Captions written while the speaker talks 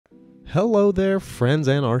Hello there, friends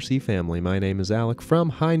and RC family. My name is Alec from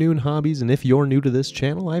High Noon Hobbies, and if you're new to this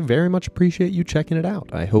channel, I very much appreciate you checking it out.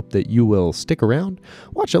 I hope that you will stick around,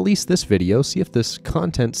 watch at least this video, see if this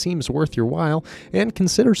content seems worth your while, and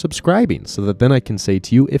consider subscribing so that then I can say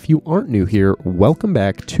to you, if you aren't new here, welcome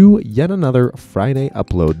back to yet another Friday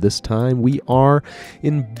upload. This time we are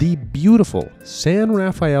in the beautiful San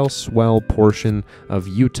Rafael Swell portion of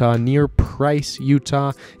Utah, near Prix,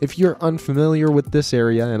 Utah. If you're unfamiliar with this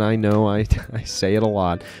area, and I know I say it a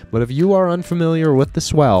lot, but if you are unfamiliar with the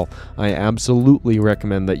Swell, I absolutely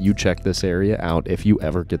recommend that you check this area out if you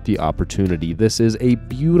ever get the opportunity. This is a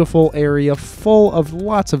beautiful area full of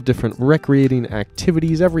lots of different recreating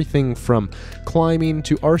activities, everything from climbing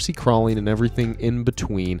to RC crawling and everything in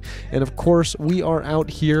between. And of course, we are out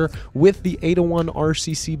here with the 801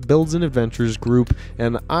 RCC Builds and Adventures group,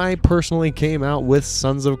 and I personally came out with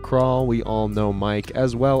Sons of Crawl. We all know Mike,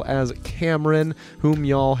 as well as Cameron, whom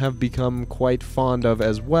y'all have become quite fond of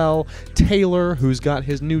as well. Taylor, who's got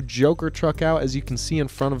his new Joker truck out, as you can see in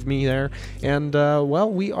front of me there. And, well,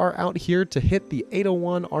 we are out here to hit the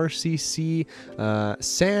 801 RCC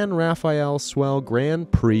San Rafael Swell Grand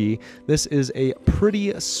Prix. This is a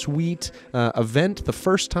pretty sweet event, the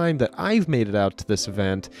first time that I've made it out to this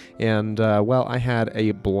event, and, well, I had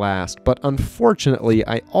a blast. But unfortunately,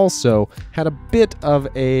 I also had a bit of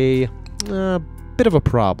a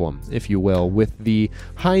problem, if you will, with the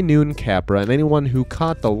High Noon Capra. And anyone who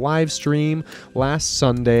caught the live stream last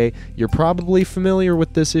Sunday, you're probably familiar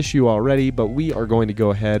with this issue already, but we are going to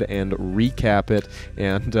go ahead and recap it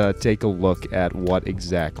and take a look at what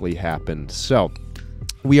exactly happened. So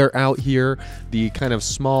we are out here. The kind of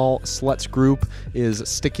small SLUTs group is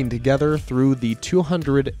sticking together through the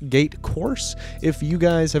 200 gate course. If you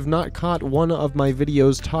guys have not caught one of my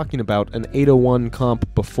videos talking about an 801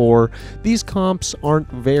 comp before, these comps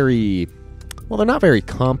aren't very... well, they're not very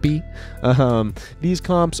compy. These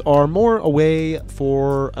comps are more a way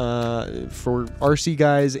for RC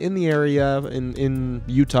guys in the area, in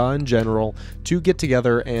Utah in general, to get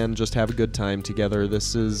together and just have a good time together.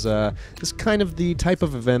 This is kind of the type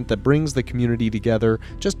of event that brings the community together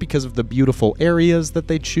just because of the beautiful areas that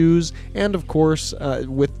they choose, and of course,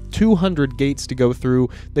 with 200 gates to go through,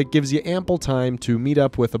 that gives you ample time to meet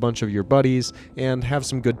up with a bunch of your buddies and have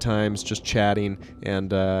some good times just chatting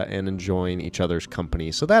and enjoying each other's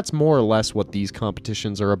company. So that's more or less what these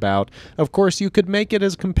competitions are about. Of course, you could make it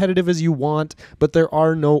as competitive as you want, but there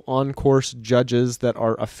are no on-course judges that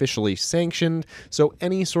are officially sanctioned, so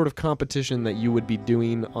any sort of competition that you would be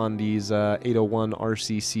doing on these 801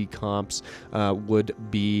 RCC comps would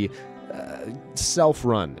be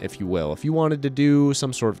self-run, if you will. If you wanted to do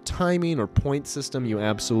some sort of timing or point system, you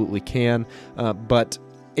absolutely can, but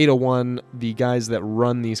 801, the guys that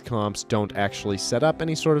run these comps don't actually set up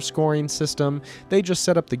any sort of scoring system. They just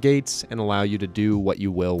set up the gates and allow you to do what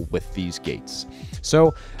you will with these gates.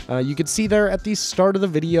 So you can see there at the start of the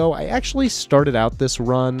video, I actually started out this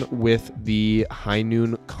run with the High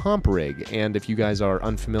Noon Comp rig, and if you guys are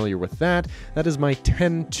unfamiliar with that, that is my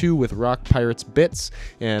 10-2 with Rock Pirates bits,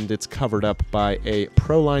 and it's covered up by a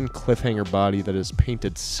Proline cliffhanger body that is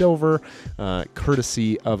painted silver,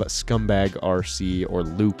 courtesy of Scumbag RC, or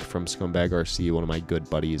Luke from Scumbag RC, one of my good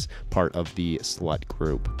buddies, part of the SLUT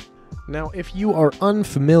group. Now, if you are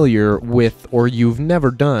unfamiliar with, or you've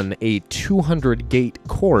never done a 200 gate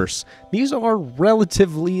course, these are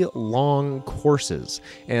relatively long courses,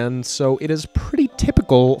 and so it is pretty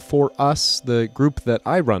typical for us, the group that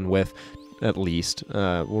I run with, at least,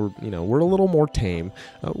 we're a little more tame.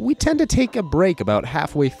 We tend to take a break about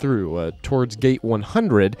halfway through, towards gate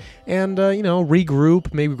 100, and,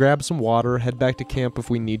 regroup, maybe grab some water, head back to camp if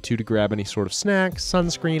we need to grab any sort of snack,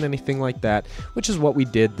 sunscreen, anything like that, which is what we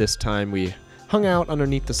did this time. We hung out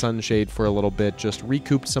underneath the sunshade for a little bit, just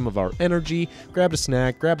recouped some of our energy, grabbed a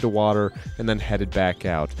snack, grabbed a water, and then headed back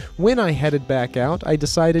out. When I headed back out, I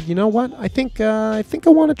decided, you know what, I think I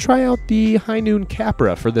want to try out the High Noon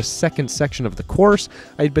Capra for this second section of the course.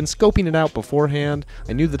 I'd been scoping it out beforehand.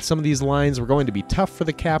 I knew that some of these lines were going to be tough for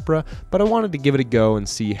the Capra, but I wanted to give it a go and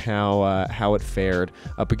see how it fared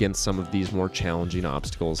up against some of these more challenging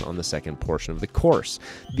obstacles on the second portion of the course.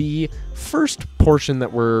 The first portion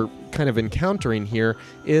that we're kind of encountering here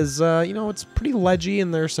is, it's pretty ledgy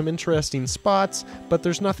and there's some interesting spots, but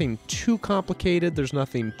there's nothing too complicated, there's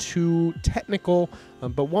nothing too technical,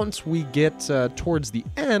 but once we get towards the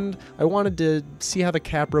end, I wanted to see how the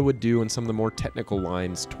Capra would do in some of the more technical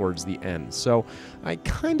lines towards the end. So I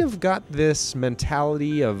kind of got this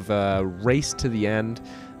mentality of race to the end,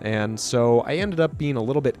 and so I ended up being a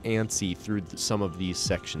little bit antsy through some of these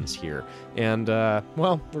sections here. And,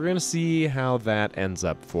 well, we're going to see how that ends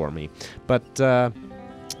up for me. But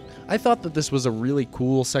I thought that this was a really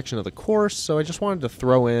cool section of the course, so I just wanted to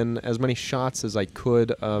throw in as many shots as I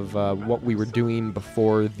could of what we were doing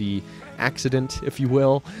before the accident, if you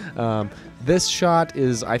will. This shot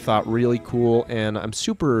is, I thought, really cool, and I'm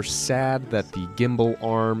super sad that the gimbal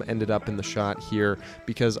arm ended up in the shot here,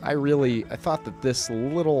 because I thought that this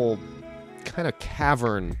little kind of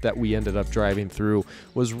cavern that we ended up driving through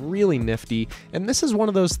was really nifty. And this is one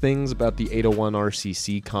of those things about the 801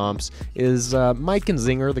 RCC comps is Mike and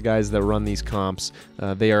Zinger, the guys that run these comps,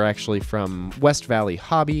 they are actually from West Valley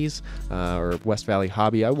Hobbies, or West Valley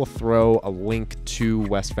Hobby. I will throw a link to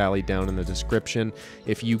West Valley down in the description.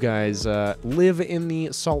 If you guys live in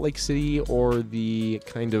the Salt Lake City or the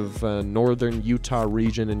kind of northern Utah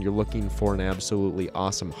region and you're looking for an absolutely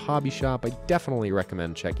awesome hobby shop, I definitely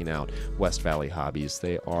recommend checking out West Valley Hobbies.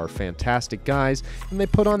 They are fantastic guys, and they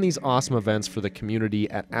put on these awesome events for the community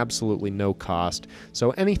at absolutely no cost.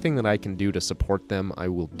 So anything that I can do to support them, I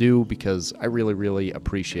will do, because I really, really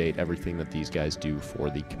appreciate everything that these guys do for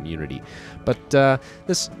the community. But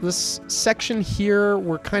this section here,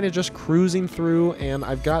 we're kind of just cruising through, and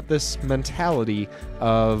I've got this mentality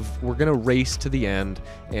of we're going to race to the end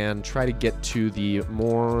and try to get to the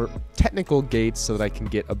more technical gates so that I can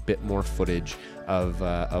get a bit more footage of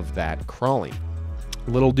that crawling.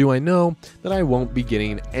 Little do I know that I won't be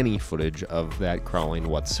getting any footage of that crawling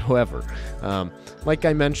whatsoever. Like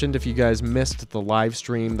I mentioned, if you guys missed the live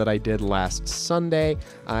stream that I did last Sunday,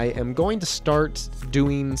 I am going to start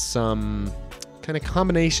doing some kind of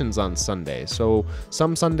combinations on Sunday. So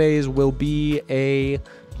some Sundays will be a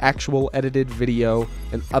actual edited video,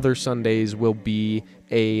 and other Sundays will be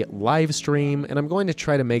a live stream, and I'm going to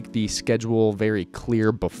try to make the schedule very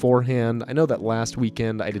clear beforehand. I know that last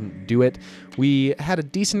weekend I didn't do it. We had a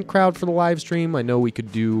decent crowd for the live stream. I know we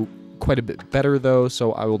could do quite a bit better though,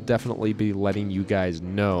 so I will definitely be letting you guys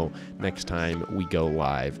know next time we go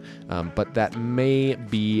live. But that may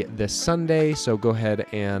be this Sunday, so go ahead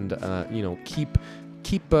and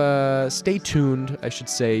stay tuned, I should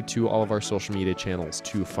say, to all of our social media channels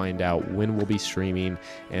to find out when we'll be streaming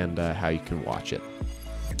and how you can watch it.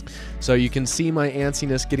 So you can see my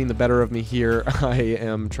antsiness getting the better of me here. I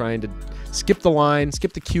am trying to skip the line,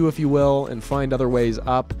 skip the queue if you will, and find other ways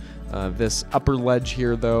up. This upper ledge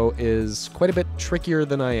here, though, is quite a bit trickier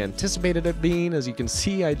than I anticipated it being. As you can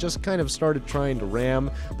see, I just kind of started trying to ram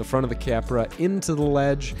the front of the Capra into the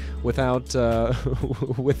ledge without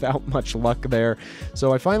without much luck there.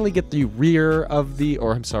 So I finally get the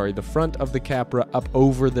the front of the Capra up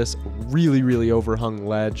over this really, really overhung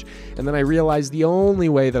ledge. And then I realized the only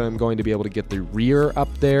way that I'm going to be able to get the rear up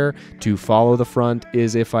there to follow the front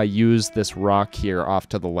is if I use this rock here off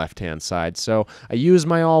to the left-hand side. So I use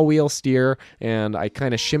my all-wheel steer, and I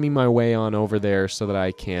kind of shimmy my way on over there so that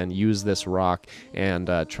I can use this rock and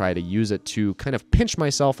try to use it to kind of pinch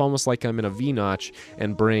myself almost like I'm in a V-notch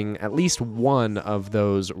and bring at least one of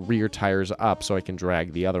those rear tires up so I can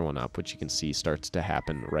drag the other one up, which you can see starts to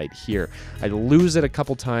happen right here. I lose it a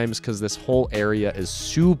couple times because this whole area is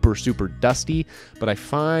super, super dusty, but I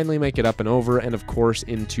finally make it up and over, and of course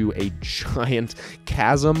into a giant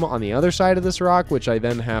chasm on the other side of this rock, which I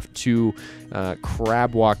then have to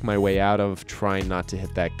crab walk my way out of, trying not to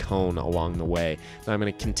hit that cone along the way. Now I'm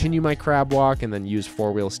going to continue my crab walk and then use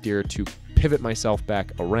four-wheel steer to pivot myself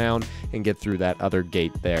back around and get through that other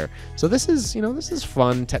gate there. So this is, this is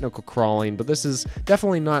fun technical crawling, but this is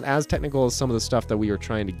definitely not as technical as some of the stuff that we were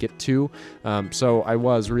trying to get to. So I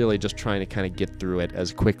was really just trying to kind of get through it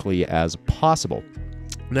as quickly as possible.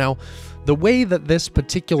 Now, the way that this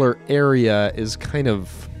particular area is kind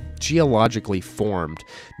of geologically formed,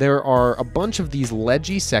 there are a bunch of these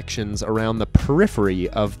ledgy sections around the periphery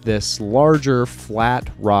of this larger flat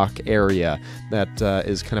rock area that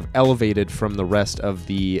is kind of elevated from the rest of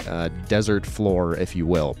the desert floor, if you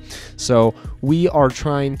will. So we are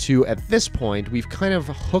trying to, at this point, we've kind of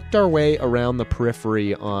hooked our way around the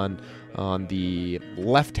periphery on the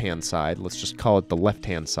left-hand side, let's just call it the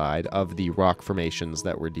left-hand side of the rock formations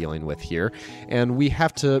that we're dealing with here. And we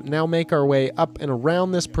have to now make our way up and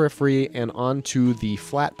around this periphery and onto the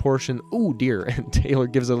flat portion. Oh dear, and Taylor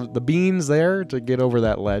gives the beans there to get over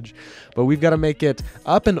that ledge. But we've got to make it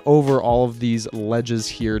up and over all of these ledges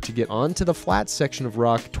here to get onto the flat section of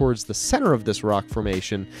rock towards the center of this rock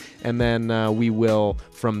formation. And then we will,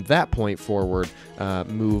 from that point forward,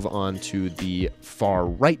 move on to the far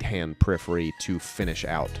right-hand periphery to finish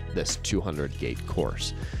out this 200 gate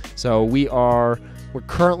course. So we are We're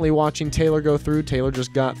currently watching Taylor go through. Taylor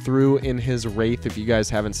just got through in his Wraith. If you guys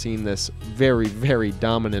haven't seen this very, very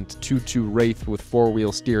dominant 2-2 Wraith with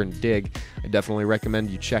 4-wheel steer and dig, I definitely recommend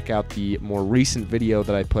you check out the more recent video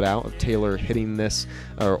that I put out of Taylor hitting this,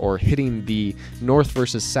 or hitting the North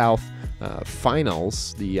versus South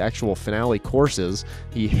finals, the actual finale courses.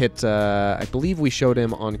 He hit, I believe we showed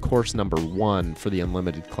him on course number 1 for the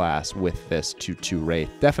Unlimited class with this 2-2 Wraith.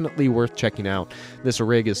 Definitely worth checking out. This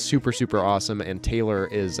rig is super, super awesome, and Taylor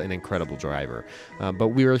is an incredible driver. But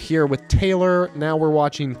we are here with Taylor. Now we're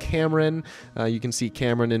watching Cameron. You can see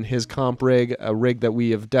Cameron in his comp rig, a rig that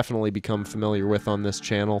we have definitely become familiar with on this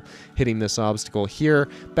channel, hitting this obstacle here.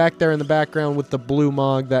 Back there in the background with the blue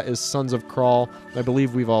mog, that is Sons of Crawl. I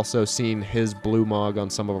believe we've also seen his blue mog on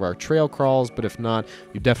some of our trail crawls, but if not,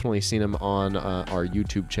 you've definitely seen him on our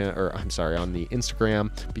YouTube channel, or I'm sorry, on the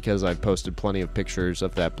Instagram, because I've posted plenty of pictures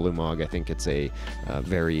of that blue mog. I think it's a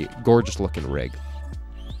very gorgeous looking rig.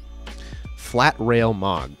 Flat rail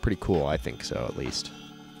mog, pretty cool, I think so at least.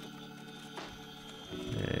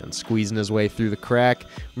 And squeezing his way through the crack,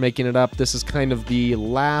 making it up. This is kind of the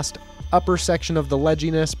last upper section of the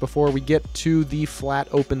ledginess before we get to the flat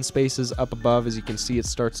open spaces up above. As you can see, it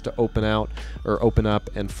starts to open out, or open up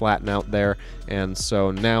and flatten out there. And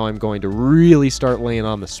so now I'm going to really start laying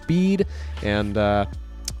on the speed. And well,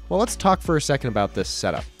 let's talk for a second about this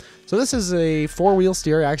setup. So this is a 4-wheel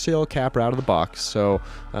steer axial Capra out of the box. So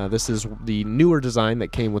this is the newer design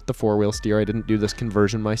that came with the 4-wheel steer. I didn't do this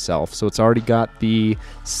conversion myself, so it's already got the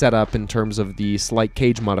setup in terms of the slight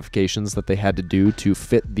cage modifications that they had to do to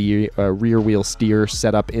fit the rear wheel steer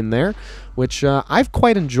setup in there, which I've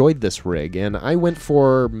quite enjoyed this rig, and I went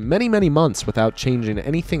for many, many months without changing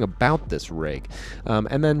anything about this rig.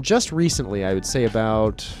 And then just recently, I would say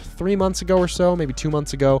about 3 months ago or so, maybe 2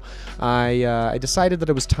 months ago, I decided that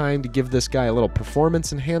it was time to give this guy a little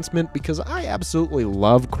performance enhancement, because I absolutely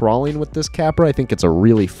love crawling with this Capra. I think it's a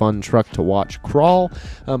really fun truck to watch crawl,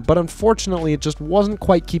 but unfortunately it just wasn't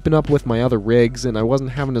quite keeping up with my other rigs, and I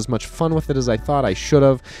wasn't having as much fun with it as I thought I should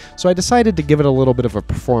have, so I decided to give it a little bit of a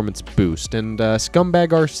performance boost. And Scumbag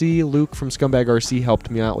RC, Luke from Scumbag RC,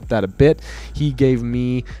 helped me out with that a bit. He gave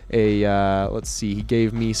me a, let's see, he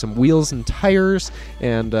gave me some wheels and tires,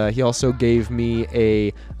 and he also gave me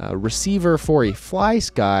a receiver for a Fly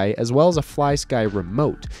Sky, as well as a Fly Sky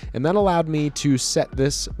remote. And that allowed me to set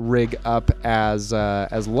this rig up as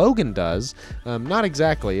Logan does. Not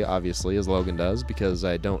exactly, obviously, as Logan does, because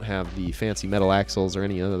I don't have the fancy metal axles or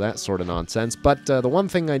any of that sort of nonsense. But the one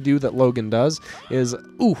thing I do that Logan does is,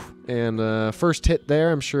 oof, and first hit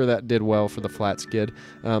there, I'm sure that did well for the flat skid.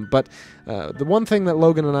 But the one thing that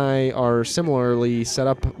Logan and I are similarly set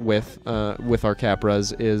up with our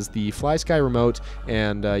Capras is the Fly Sky remote,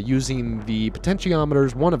 and using the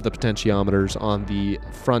potentiometers, one of the potentiometers on the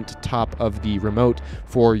front top of the remote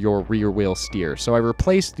for your rear wheel steer. So I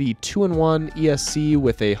replaced the 2-in-1 ESC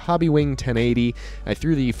with a Hobby Wing 1080. I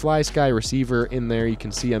threw the Fly Sky receiver in there. You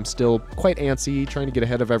can see I'm still quite antsy, trying to get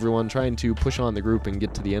ahead of everyone, trying to push on the group and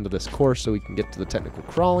get to the end of this course so we can get to the technical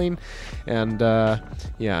crawling. And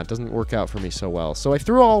yeah, it doesn't work out for me so well. So I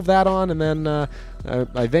threw all of that on, and then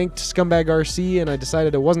I thanked Scumbag RC, and I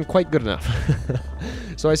decided it wasn't quite good enough.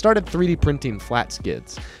 So I started 3D printing flat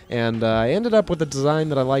skids, and I ended up with a design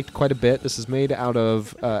that I liked quite a bit. This is made out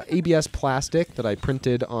of ABS plastic that I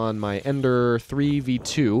printed on my Ender 3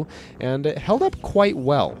 V2, and it held up quite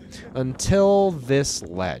well until this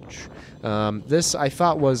ledge. This I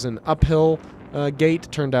thought was an uphill gate.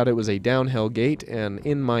 Turned out it was a downhill gate, and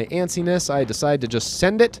in my antsiness I decided to just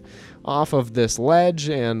send it off of this ledge,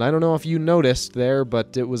 and I don't know if you noticed there,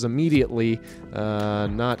 but it was immediately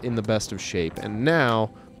not in the best of shape, and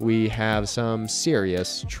now we have some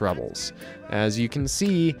serious troubles. As you can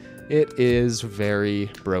see, it is very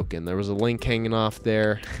broken. There was a link hanging off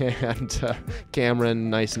there, and Cameron,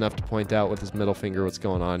 nice enough to point out with his middle finger what's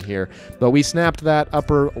going on here. But we snapped that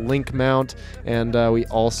upper link mount, and we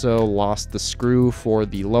also lost the screw for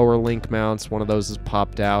the lower link mounts. One of those is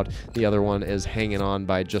popped out. The other one is hanging on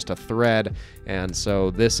by just a thread, and so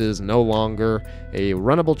this is no longer a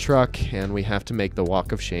runnable truck, and we have to make the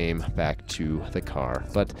walk of shame back to the car.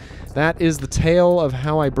 But that is the tale of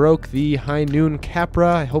how I broke the High Noon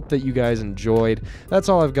Capra. I hope that you guys enjoyed. That's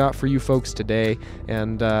all I've got for you folks today,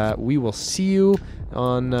 and we will see you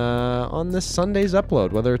on this Sunday's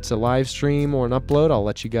upload. Whether it's a live stream or an upload, I'll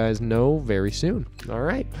let you guys know very soon. All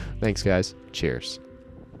right. Thanks, guys. Cheers.